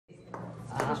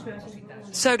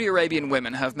Saudi Arabian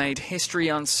women have made history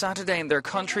on Saturday in their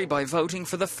country by voting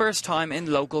for the first time in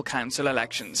local council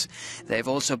elections. They've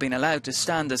also been allowed to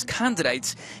stand as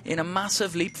candidates in a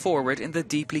massive leap forward in the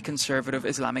deeply conservative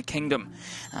Islamic kingdom.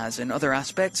 As in other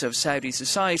aspects of Saudi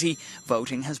society,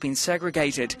 voting has been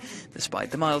segregated.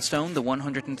 Despite the milestone, the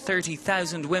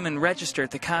 130,000 women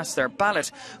registered to cast their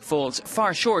ballot falls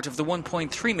far short of the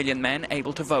 1.3 million men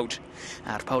able to vote.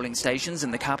 At polling stations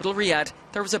in the capital, Riyadh,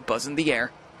 there was a buzz in the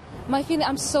air. My feeling,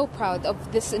 I'm so proud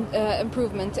of this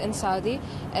improvement in Saudi,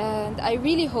 and I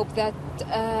really hope that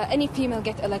any female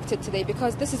get elected today,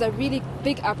 because this is a really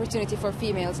big opportunity for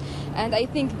females, and I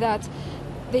think that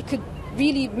they could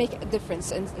really make a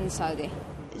difference in Saudi.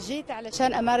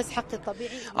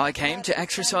 I came to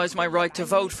exercise my right to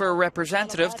vote for a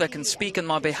representative that can speak on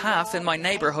my behalf in my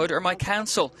neighbourhood or my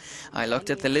council. I looked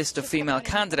at the list of female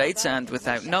candidates and,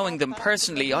 without knowing them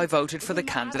personally, I voted for the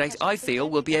candidate I feel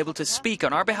will be able to speak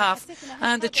on our behalf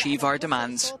and achieve our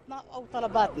demands.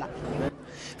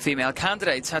 Female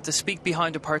candidates had to speak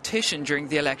behind a partition during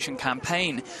the election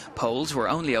campaign. Polls were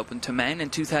only open to men in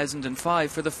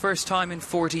 2005 for the first time in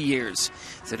 40 years.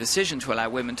 The decision to allow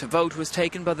women to vote was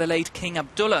taken by the late King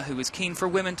Abdullah, who was keen for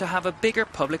women to have a bigger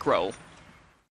public role.